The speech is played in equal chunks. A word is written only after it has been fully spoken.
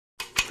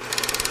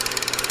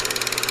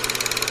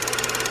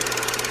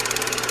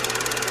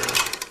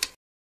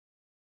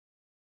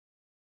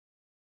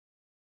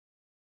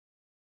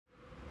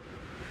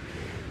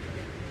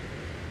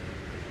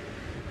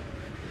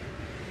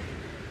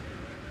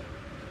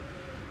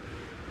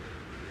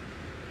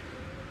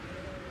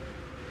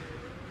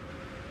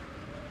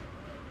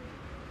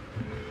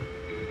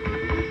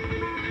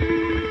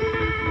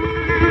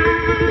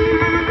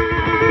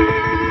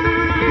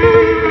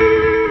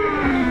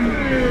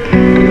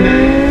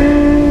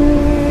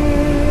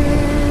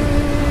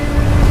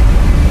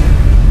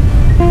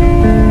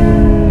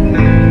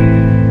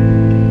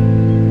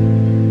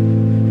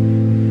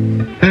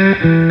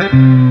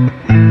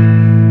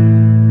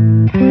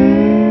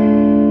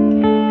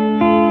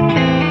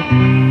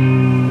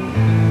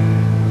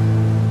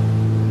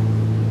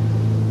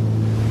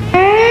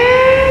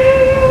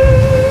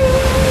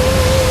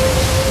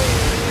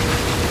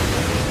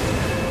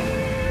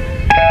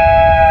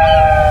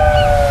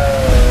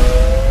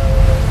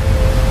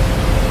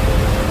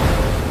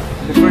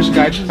first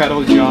guy to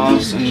paddle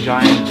Jaws on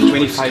giant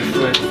 25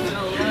 foot.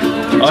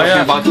 We're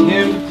talking about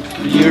him,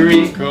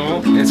 Yuri,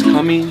 is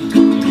coming,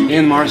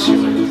 and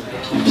Marcio.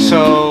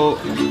 So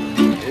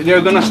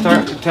they're gonna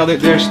start to tell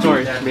their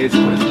story,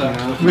 basically. You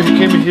know? We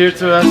came here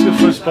to ask you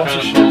for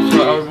sponsorship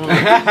for our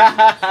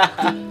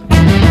movie.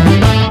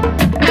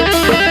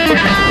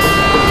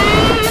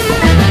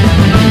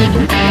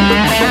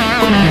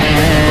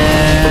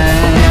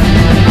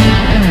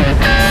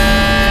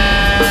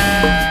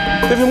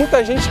 Teve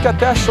muita gente que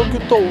até achou que o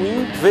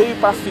towing veio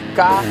para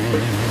ficar.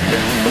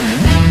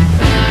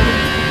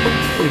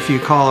 If you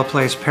call a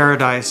place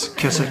paradise,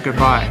 kiss it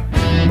goodbye.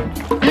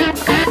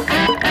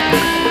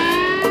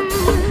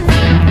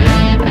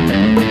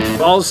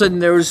 All of a sudden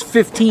there was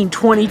 15,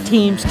 20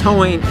 teams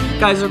towing.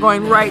 Guys are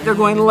going right, they're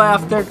going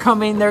left, they're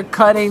coming, they're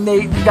cutting.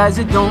 Guys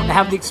that don't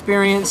have the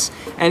experience,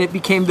 and it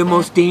became the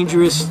most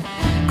dangerous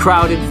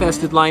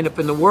crowd-infested lineup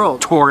in the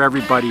world. Tore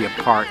everybody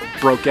apart,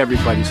 broke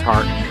everybody's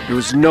heart. There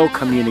was no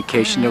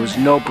communication, there was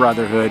no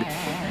brotherhood.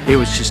 It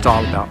was just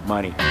all about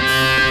money.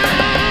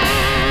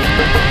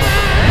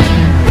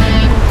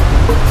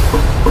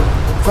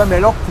 Foi a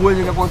melhor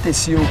coisa que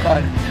aconteceu,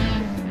 cara.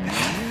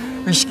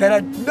 Os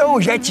caras dão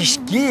um jet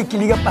ski que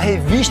liga pra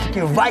revista,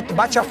 que vai, que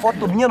bate a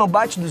foto minha, não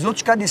bate dos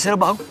outros, os caras desceram o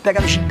barranco,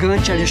 pegaram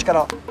gigante ali, os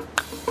caras, ó.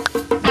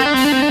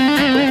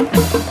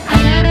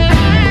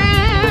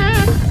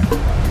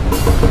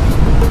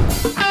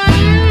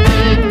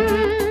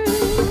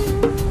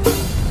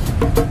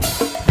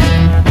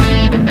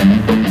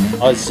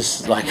 I was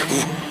just like,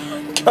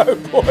 go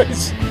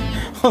boys.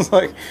 I was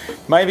like,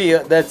 maybe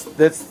that's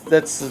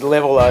the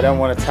level I don't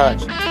want to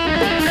touch.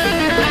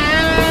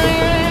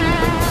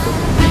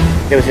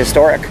 It was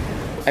historic.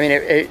 I mean,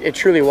 it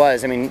truly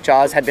was. I mean,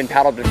 Jaws had been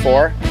paddled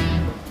before,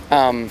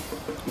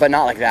 but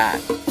not like that.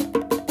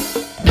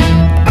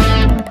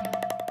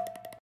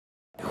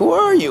 Who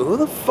are you? Who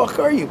the fuck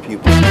are you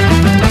people?